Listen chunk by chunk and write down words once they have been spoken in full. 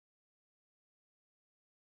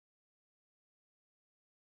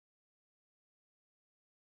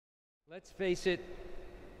Let's face it,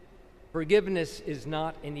 forgiveness is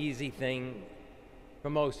not an easy thing for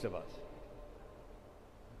most of us.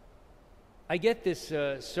 I get this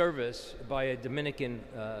service by a Dominican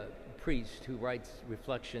priest who writes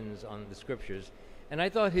reflections on the scriptures, and I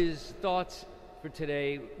thought his thoughts for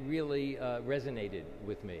today really resonated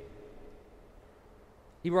with me.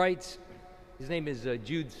 He writes, his name is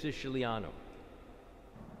Jude Siciliano.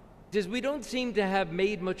 He says, "We don't seem to have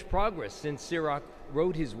made much progress since Sirach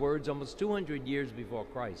wrote his words almost 200 years before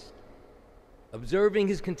Christ. Observing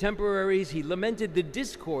his contemporaries, he lamented the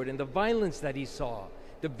discord and the violence that he saw,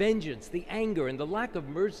 the vengeance, the anger, and the lack of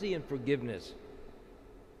mercy and forgiveness.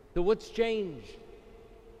 So what's changed?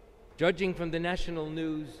 Judging from the national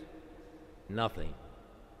news, nothing."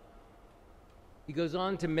 He goes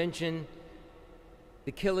on to mention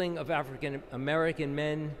the killing of African American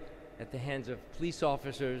men at the hands of police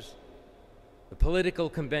officers, the political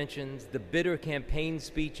conventions, the bitter campaign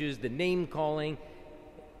speeches, the name-calling,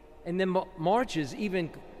 and then marches even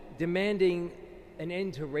demanding an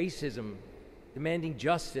end to racism, demanding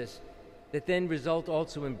justice, that then result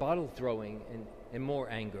also in bottle throwing and more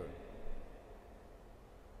anger.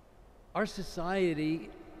 Our society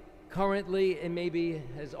currently, and maybe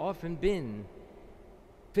has often been,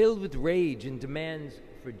 filled with rage and demands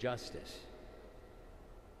for justice.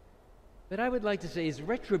 But I would like to say, is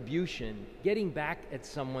retribution, getting back at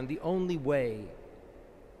someone, the only way?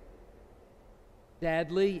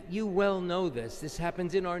 Sadly, you well know this. This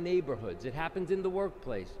happens in our neighborhoods. It happens in the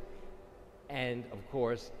workplace. And, of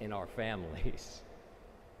course, in our families.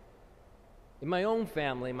 In my own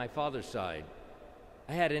family, my father's side,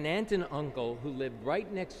 I had an aunt and uncle who lived right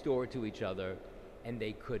next door to each other, and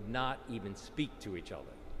they could not even speak to each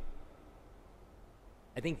other.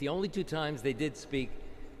 I think the only two times they did speak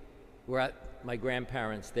were at my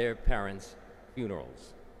grandparents', their parents'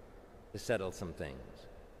 funerals to settle some things.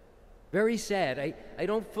 Very sad. I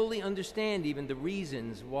don't fully understand even the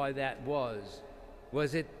reasons why that was.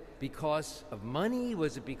 Was it because of money?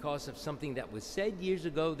 Was it because of something that was said years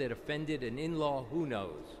ago that offended an in-law? Who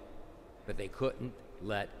knows? But they couldn't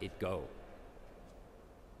let it go.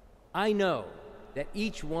 I know that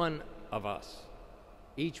each one of us,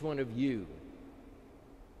 each one of you,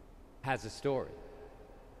 has a story.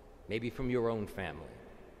 Maybe from your own family.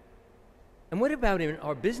 And what about in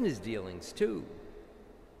our business dealings, too?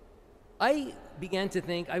 I began to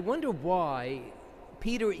think, I wonder why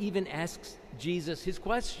Peter even asks Jesus his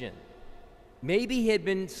question. Maybe he had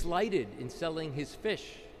been slighted in selling his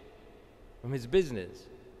fish from his business.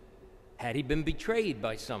 Had he been betrayed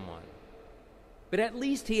by someone? But at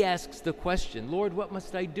least he asks the question, "Lord, what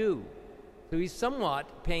must I do?" So he's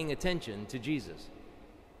somewhat paying attention to Jesus.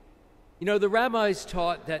 You know, the rabbis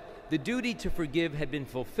taught that the duty to forgive had been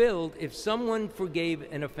fulfilled if someone forgave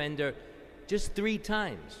an offender just 3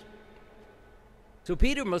 times. So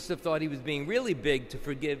Peter must have thought he was being really big to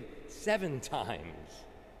forgive 7 times.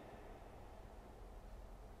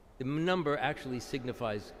 The number actually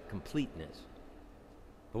signifies completeness.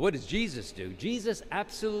 But what does Jesus do? Jesus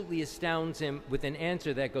absolutely astounds him with an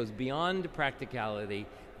answer that goes beyond practicality,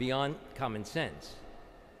 beyond common sense.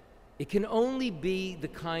 It can only be the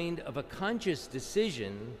kind of a conscious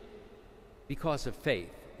decision because of faith.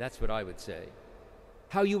 That's what I would say.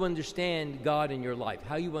 How you understand God in your life,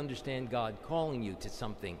 how you understand God calling you to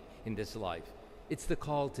something in this life. It's the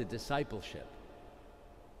call to discipleship.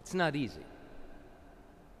 It's not easy.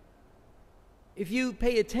 If you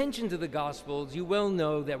pay attention to the Gospels, you well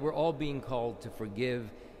know that we're all being called to forgive,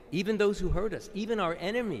 even those who hurt us, even our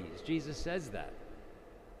enemies. Jesus says that.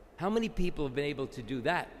 How many people have been able to do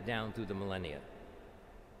that down through the millennia?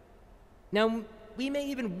 Now, we may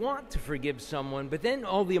even want to forgive someone, but then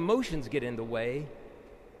all the emotions get in the way,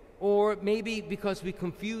 or maybe because we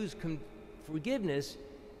confuse forgiveness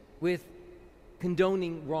with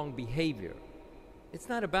condoning wrong behavior. It's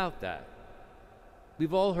not about that.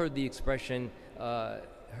 We've all heard the expression,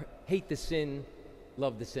 hate the sin,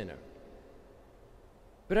 love the sinner.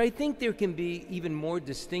 But I think there can be even more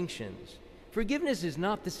distinctions. Forgiveness is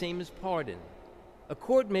not the same as pardon. A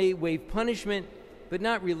court may waive punishment, but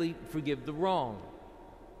not really forgive the wrong.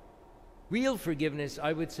 Real forgiveness,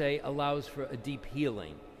 I would say, allows for a deep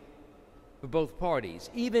healing for both parties,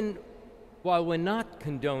 even while we're not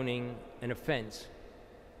condoning an offense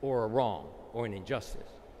or a wrong or an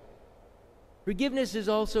injustice. Forgiveness is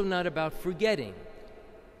also not about forgetting.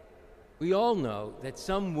 We all know that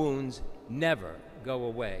some wounds never go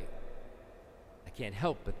away. I can't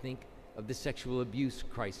help but think of the sexual abuse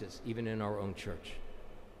crisis, even in our own church.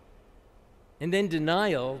 And then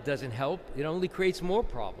denial doesn't help. It only creates more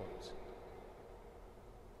problems.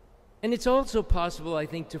 And it's also possible, I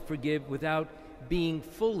think, to forgive without being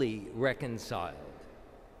fully reconciled,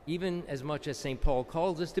 even as much as St. Paul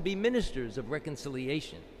calls us to be ministers of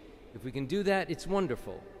reconciliation. If we can do that, it's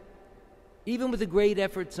wonderful. Even with a great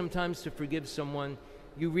effort sometimes to forgive someone,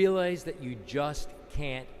 you realize that you just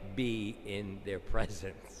can't be in their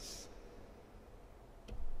presence.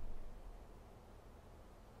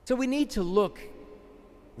 So we need to look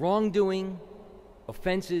wrongdoing,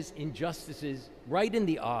 offenses, injustices right in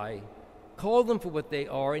the eye, call them for what they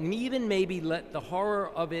are, and even maybe let the horror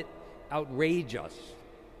of it outrage us.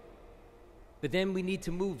 But then we need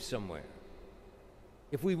to move somewhere.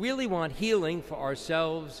 If we really want healing for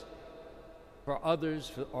ourselves, for others,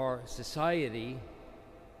 for our society,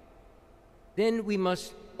 then we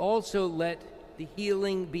must also let the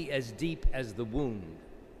healing be as deep as the wound.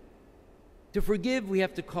 To forgive, we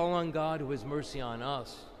have to call on God who has mercy on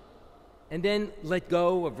us, and then let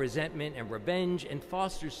go of resentment and revenge and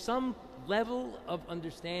foster some level of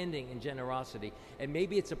understanding and generosity. And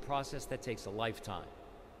maybe it's a process that takes a lifetime.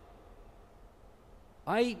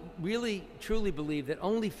 I really, truly believe that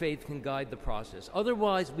only faith can guide the process.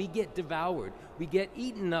 Otherwise, we get devoured. We get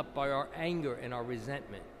eaten up by our anger and our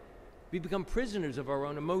resentment. We become prisoners of our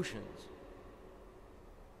own emotions.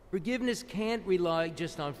 Forgiveness can't rely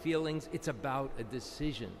just on feelings. It's about a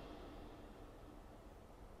decision.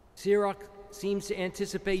 Sirach seems to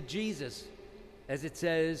anticipate Jesus, as it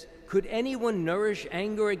says, "Could anyone nourish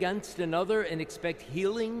anger against another and expect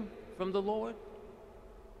healing from the Lord?"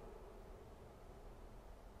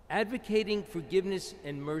 Advocating forgiveness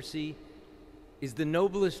and mercy is the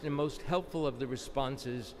noblest and most helpful of the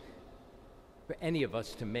responses for any of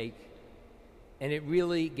us to make, and it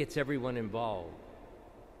really gets everyone involved.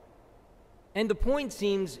 And the point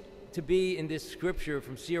seems to be in this scripture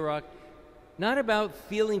from Sirach, not about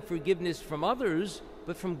feeling forgiveness from others,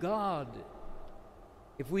 but from God.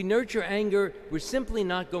 If we nurture anger, we're simply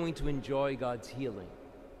not going to enjoy God's healing.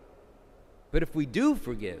 But if we do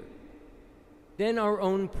forgive, then our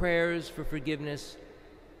own prayers for forgiveness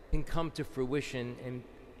can come to fruition and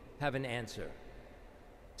have an answer.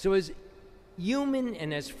 So as human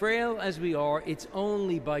and as frail as we are, it's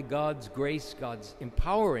only by God's grace, God's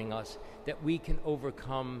empowering us, that we can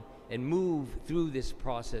overcome and move through this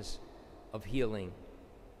process of healing.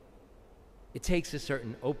 It takes a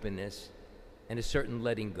certain openness and a certain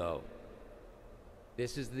letting go.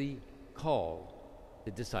 This is the call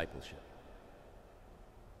to discipleship.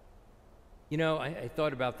 You know, I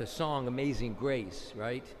thought about the song Amazing Grace,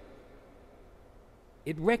 right?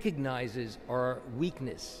 It recognizes our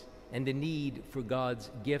weakness and the need for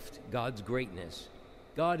God's gift, God's greatness.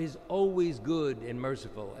 God is always good and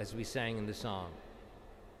merciful, as we sang in the song.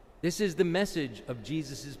 This is the message of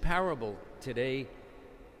Jesus' parable today.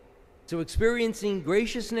 So experiencing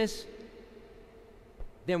graciousness,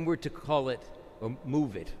 then we're to call it or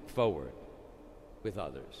move it forward with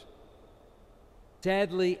others.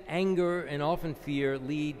 Sadly, anger and often fear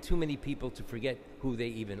lead too many people to forget who they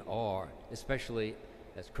even are, especially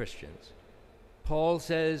as Christians. Paul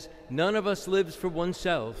says, "None of us lives for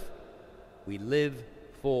oneself. We live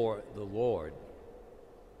for the Lord."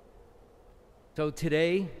 So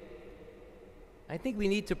today, I think we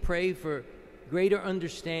need to pray for greater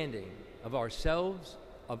understanding of ourselves,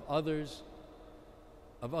 of others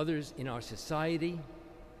in our society,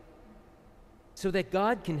 so that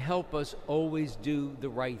God can help us always do the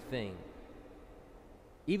right thing,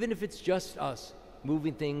 even if it's just us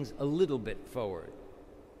moving things a little bit forward.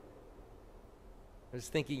 I was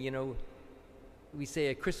thinking, you know, we say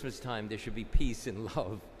at Christmas time there should be peace and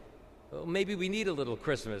love. Well, maybe we need a little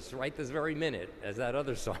Christmas right this very minute, as that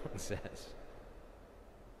other song says.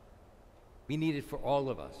 We need it for all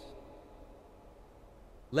of us.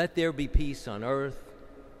 Let there be peace on earth.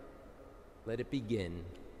 Let it begin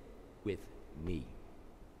with me.